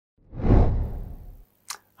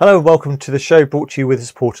Hello and welcome to the show, brought to you with the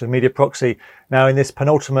support of Media Proxy. Now, in this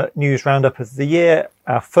penultimate news roundup of the year,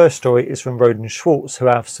 our first story is from Roden Schwartz, who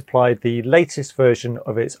have supplied the latest version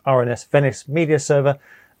of its RNS Venice media server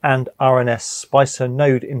and RNS Spicer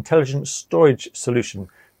Node intelligent storage solution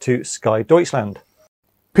to Sky Deutschland.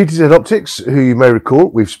 PTZ Optics, who you may recall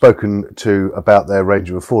we've spoken to about their range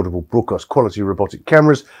of affordable broadcast quality robotic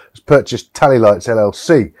cameras, has purchased Tally Lights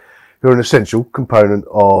LLC, who are an essential component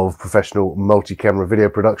of professional multi-camera video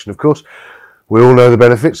production, of course. We all know the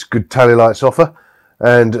benefits good Tally Lights offer,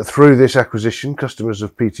 and through this acquisition, customers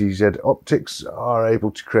of PTZ Optics are able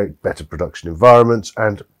to create better production environments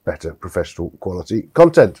and better professional quality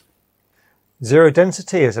content. Zero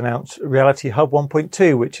Density has announced Reality Hub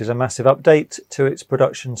 1.2, which is a massive update to its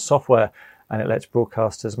production software, and it lets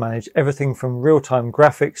broadcasters manage everything from real-time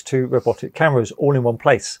graphics to robotic cameras all in one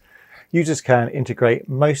place. Users can integrate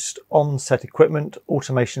most on-set equipment,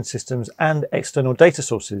 automation systems and external data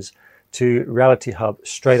sources to Reality Hub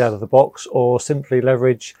straight out of the box, or simply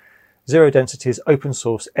leverage Zero Density's open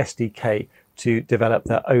source SDK to develop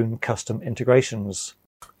their own custom integrations.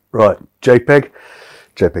 Right, JPEG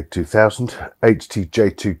 2000,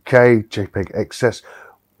 HTJ2K, JPEG XS.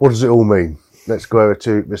 What does it all mean? Let's go over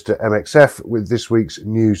to Mr. MXF with this week's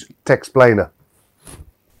news Texplainer.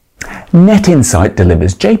 NetInsight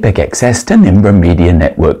delivers JPEG XS to Nimbra Media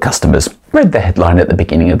Network customers. Read the headline at the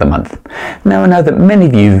beginning of the month. Now I know that many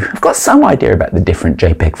of you have got some idea about the different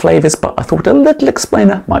JPEG flavours, but I thought a little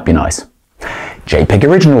explainer might be nice. JPEG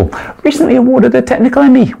Original, recently awarded a technical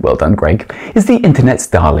Emmy, well done Greg, is the internet's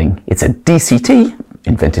darling. It's a DCT,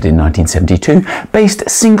 invented in 1972, based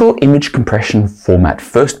single image compression format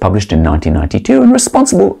first published in 1992 and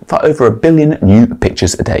responsible for over 1 billion new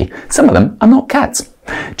pictures a day. Some of them are not cats.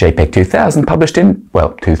 JPEG 2000, published in,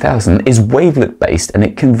 2000, is wavelet based, and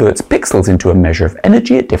it converts pixels into a measure of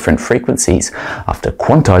energy at different frequencies. After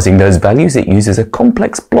quantizing those values, it uses a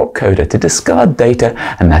complex block coder to discard data,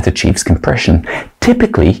 and that achieves compression.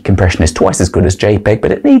 Typically, compression is twice as good as JPEG,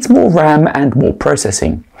 but it needs more RAM and more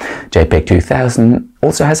processing. JPEG 2000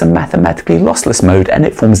 also has a mathematically lossless mode, and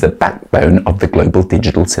it forms the backbone of the global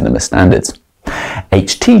digital cinema standards.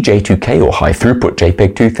 HTJ2K, or High Throughput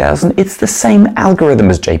JPEG 2000, it's the same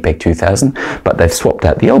algorithm as JPEG 2000, but they've swapped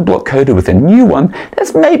out the old block coder with a new one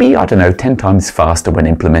that's maybe, 10 times faster when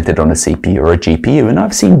implemented on a CPU or a GPU, and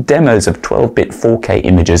I've seen demos of 12-bit 4K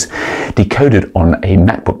images decoded on a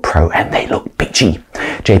MacBook Pro, and they look bitchy.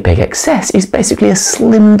 JPEG XS is basically a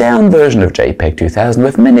slimmed-down version of JPEG 2000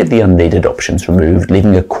 with many of the unneeded options removed,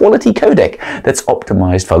 leaving a quality codec that's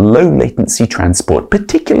optimized for low-latency transport,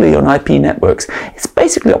 particularly on IP networks. It's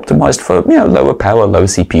basically optimized for lower power, low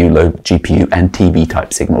CPU, low GPU and TV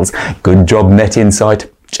type signals. Good job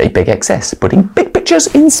NetInsight. JPEG XS, putting big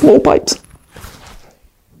pictures in small pipes.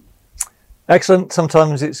 Excellent.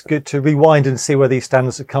 Sometimes it's good to rewind and see where these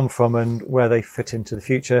standards have come from and where they fit into the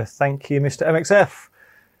future. Thank you, Mr. MXF.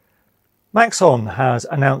 Maxon has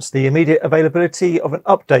announced the immediate availability of an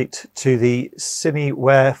update to the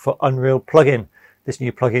Cineware for Unreal plugin. This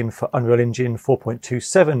new plugin for Unreal Engine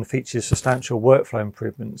 4.27 features substantial workflow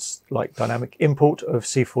improvements like dynamic import of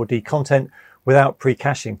C4D content without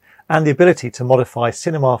pre-caching and the ability to modify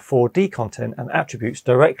Cinema 4D content and attributes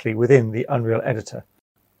directly within the Unreal editor.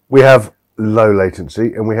 We have low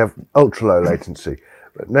latency and we have ultra low latency,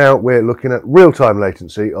 but now we're looking at real-time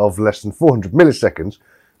latency of less than 400 milliseconds,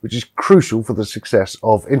 which is crucial for the success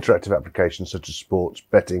of interactive applications such as sports,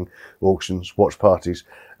 betting, auctions, watch parties,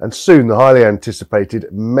 and soon the highly anticipated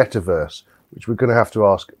metaverse, which we're going to have to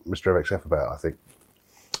ask Mr. MXF about, I think.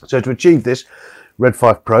 So to achieve this, Red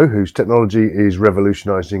 5 Pro, whose technology is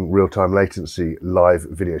revolutionising real-time latency live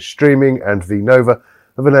video streaming, and VNova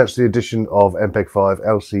have announced the addition of MPEG-5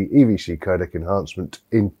 LC EVC codec enhancement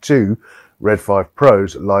into Red 5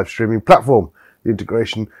 Pro's live streaming platform. The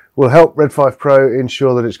integration will help Red 5 Pro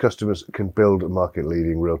ensure that its customers can build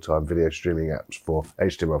market-leading real-time video streaming apps for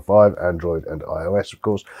HTML5, Android and iOS, of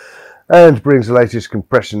course, and brings the latest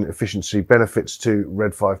compression efficiency benefits to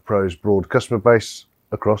Red 5 Pro's broad customer base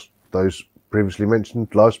across those previously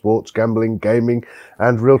mentioned: live sports, gambling, gaming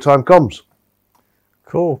and real-time comms.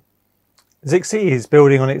 Cool. Zixi is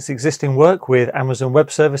building on its existing work with Amazon Web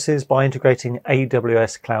Services by integrating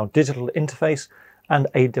AWS Cloud Digital Interface and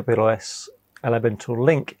AWS Elemental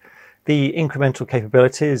Link. The incremental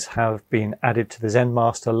capabilities have been added to the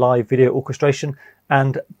ZenMaster live video orchestration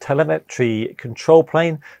and telemetry control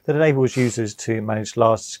plane that enables users to manage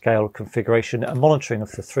large-scale configuration and monitoring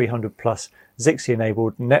of the 300 plus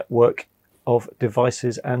Zixi-enabled network of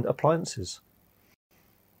devices and appliances.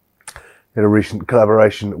 In a recent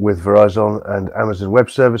collaboration with Verizon and Amazon Web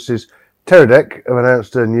Services, Teradek have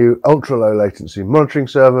announced a new ultra-low latency monitoring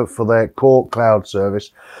server for their core cloud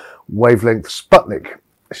service, Wavelength Sputnik.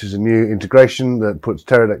 This is a new integration that puts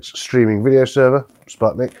Teradek's streaming video server,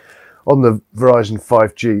 Sputnik, on the Verizon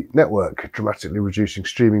 5G network, dramatically reducing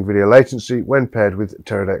streaming video latency when paired with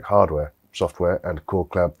Teradek hardware, software and core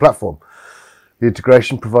cloud platform. The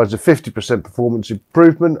integration provides a 50% performance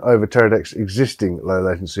improvement over Teradek's existing low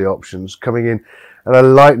latency options, coming in at a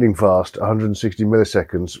lightning fast 160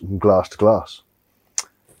 milliseconds from glass to glass.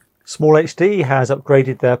 Small HD has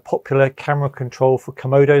upgraded their popular camera control for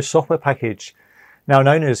Komodo software package. Now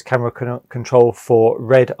known as camera control for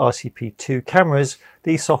Red RCP2 cameras,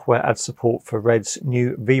 the software adds support for Red's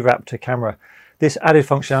new V-Raptor camera. This added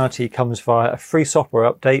functionality comes via a free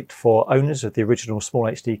software update for owners of the original Small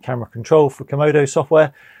HD camera control for Komodo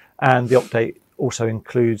software, and the update also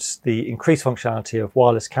includes the increased functionality of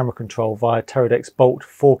wireless camera control via Teradek's Bolt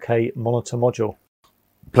 4K monitor module.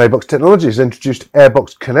 Playbox Technologies introduced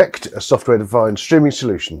Airbox Connect, a software-defined streaming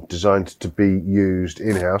solution designed to be used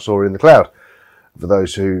in-house or in the cloud. For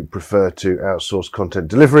those who prefer to outsource content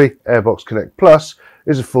delivery, Airbox Connect Plus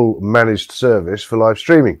is a full managed service for live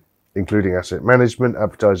streaming, including asset management,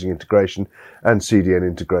 advertising integration and CDN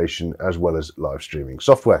integration, as well as live streaming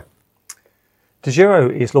software.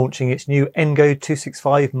 DeGiro is launching its new Ngo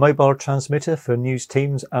 265 mobile transmitter for news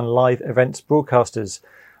teams and live events broadcasters.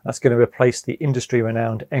 That's going to replace the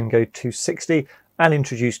industry-renowned Ngo 260 and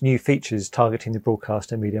introduce new features targeting the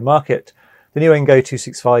broadcast and media market. The new Ngo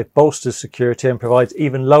 265 bolsters security and provides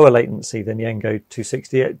even lower latency than the Ngo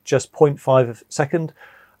 260 at just 0.5 second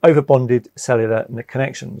over bonded cellular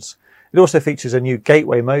connections. It also features a new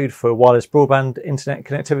gateway mode for wireless broadband internet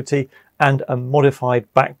connectivity and a modified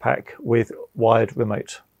backpack with wired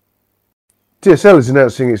remote. TSL is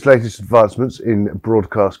announcing its latest advancements in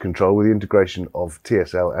broadcast control with the integration of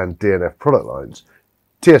TSL and DNF product lines.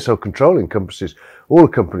 TSL Control encompasses all the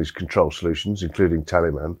company's control solutions, including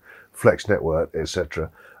Tallyman, Flex Network,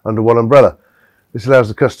 etc., under one umbrella. This allows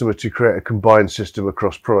the customer to create a combined system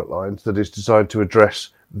across product lines that is designed to address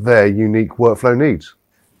their unique workflow needs.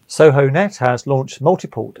 SohoNet has launched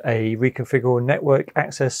Multiport, a reconfigurable network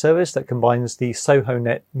access service that combines the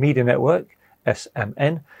SohoNet Media Network,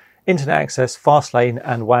 SMN, Internet Access, Fastlane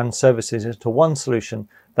and WAN services into one solution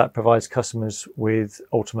that provides customers with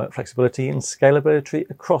ultimate flexibility and scalability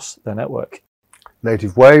across their network.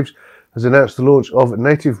 Native Waves has announced the launch of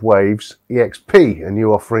Native Waves EXP, a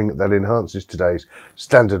new offering that enhances today's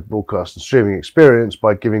standard broadcast and streaming experience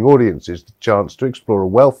by giving audiences the chance to explore a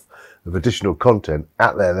wealth of additional content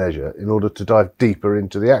at their leisure in order to dive deeper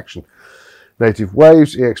into the action. Native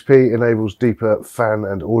Waves EXP enables deeper fan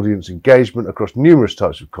and audience engagement across numerous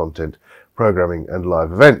types of content, programming and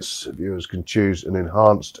live events. Viewers can choose an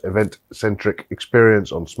enhanced event-centric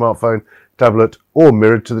experience on smartphone, tablet or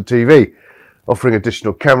mirrored to the TV, offering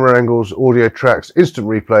additional camera angles, audio tracks, instant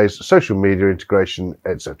replays, social media integration,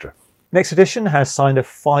 etc. Next Edition has signed a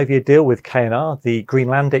 5-year deal with K&R, the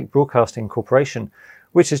Greenlandic Broadcasting Corporation,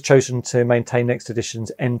 which has chosen to maintain Next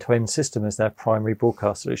Edition's end-to-end system as their primary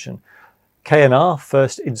broadcast solution. K&R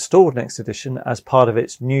first installed Next Edition as part of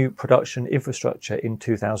its new production infrastructure in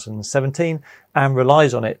 2017 and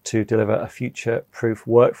relies on it to deliver a future-proof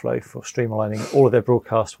workflow for streamlining all of their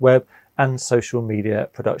broadcast, web and social media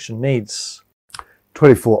production needs.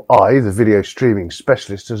 24i, the video streaming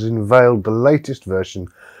specialist, has unveiled the latest version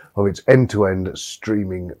of its end-to-end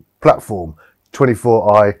streaming platform,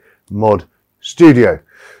 24i Mod Studio.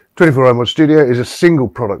 24i Mod Studio is a single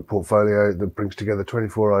product portfolio that brings together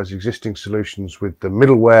 24i's existing solutions with the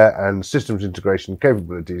middleware and systems integration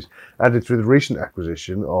capabilities added through the recent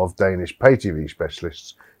acquisition of Danish pay TV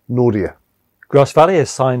specialists Nordia. Grass Valley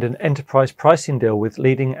has signed an enterprise pricing deal with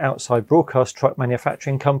leading outside broadcast truck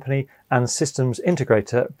manufacturing company and systems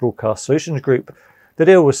integrator Broadcast Solutions Group. The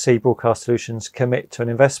deal will see Broadcast Solutions commit to an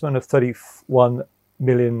investment of $31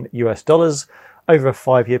 million over a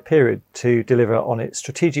 5-year period to deliver on its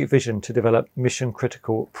strategic vision to develop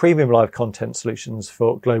mission-critical premium live content solutions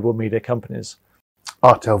for global media companies.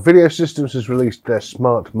 Artel Video Systems has released their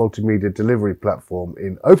smart multimedia delivery platform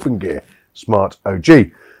in OpenGear, Smart OG,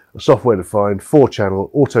 a software-defined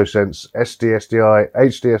 4-channel AutoSense SD-SDI,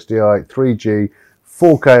 HD-SDI, 3G,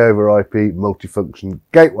 4K over IP multifunction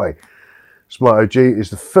gateway. Smart OG is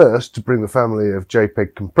the first to bring the family of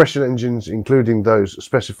JPEG compression engines, including those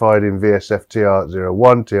specified in VSF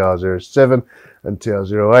TR01, TR07 and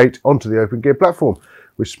TR08, onto the OpenGear platform.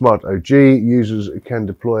 With Smart OG, users can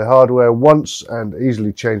deploy hardware once and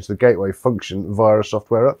easily change the gateway function via a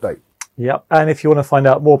software update. Yep, and if you want to find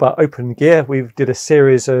out more about OpenGear, we've did a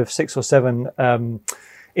series of 6 or 7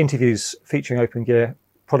 interviews featuring OpenGear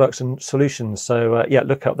products and solutions. So yeah,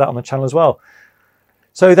 look up that on the channel as well.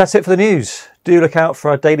 So that's it for the news. Do look out for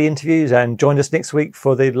our daily interviews and join us next week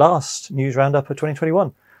for the last news roundup of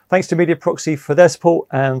 2021. Thanks to Media Proxy for their support,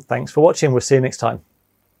 and thanks for watching. We'll see you next time.